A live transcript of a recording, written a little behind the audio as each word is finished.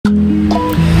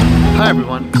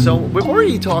everyone. So we've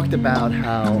already talked about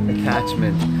how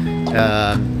attachment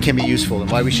can be useful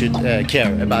and why we should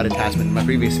care about attachment in my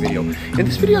previous video. In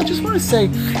this video, I just want to say,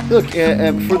 look,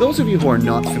 for those of you who are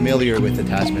not familiar with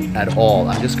attachment at all,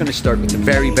 I'm just going to start with the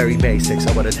very basics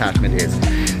of what attachment is.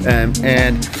 And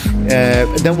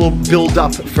then we'll build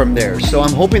up from there. So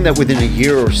I'm hoping that within a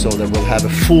year or so that we'll have a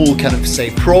full kind of,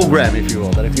 say, program, if you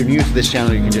will, that if you're new to this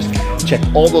channel, you can just check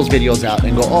all those videos out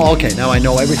and go, oh, okay, now I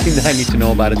know everything that I need to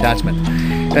know about attachment.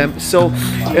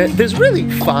 There's really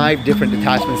 5 different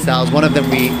attachment styles. One of them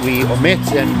we omit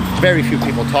and very few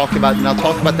people talk about, and I'll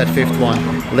talk about that 5th one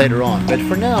later on. But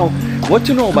for now, what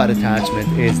to know about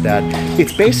attachment is that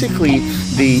it's basically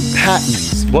the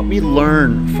patterns, what we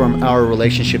learn from our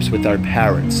relationships with our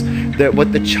parents, that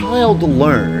what the child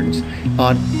learns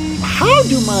on how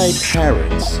do my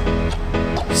parents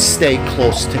stay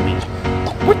close to me?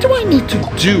 What do I need to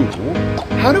do?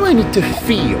 How do I need to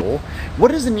feel?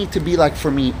 What does it need to be like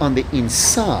for me on the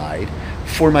inside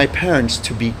for my parents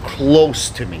to be close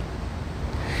to me?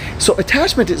 So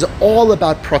attachment is all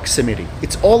about proximity.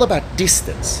 It's all about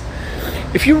distance.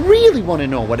 If you really want to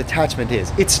know what attachment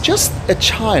is, it's just a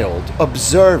child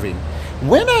observing,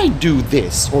 when I do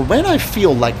this, or when I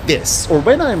feel like this, or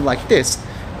when I'm like this,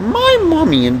 my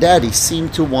mommy and daddy seem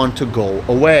to want to go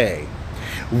away.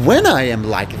 When I am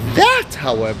like that,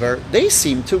 however, they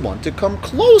seem to want to come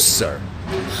closer.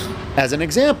 As an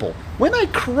example, when I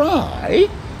cry,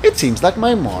 it seems like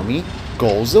my mommy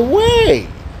goes away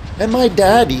and my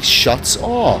daddy shuts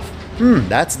off.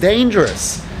 That's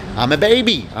dangerous. I'm a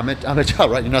baby. I'm a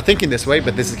child, right? You're not thinking this way,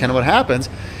 but this is kind of what happens.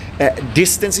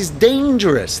 Distance is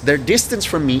dangerous. Their distance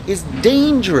from me is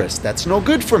dangerous. That's no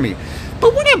good for me.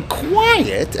 But when I'm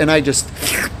quiet and I just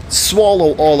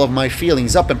swallow all of my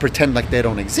feelings up and pretend like they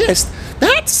don't exist,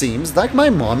 that seems like my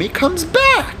mommy comes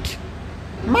back.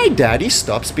 My daddy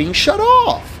stops being shut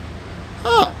off.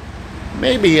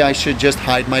 Maybe I should just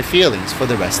hide my feelings for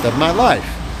the rest of my life.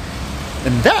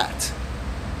 And that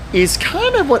is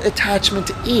kind of what attachment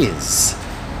is,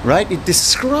 right? It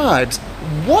describes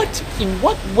in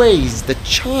what ways the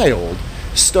child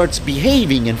starts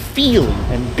behaving and feeling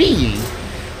and being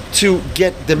to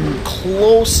get them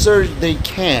closer they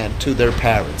can to their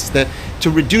parents, to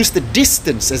reduce the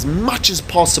distance as much as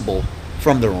possible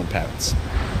from their own parents.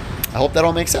 I hope that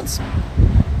all makes sense.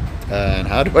 And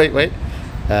how do I,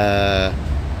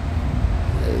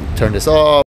 turn this off.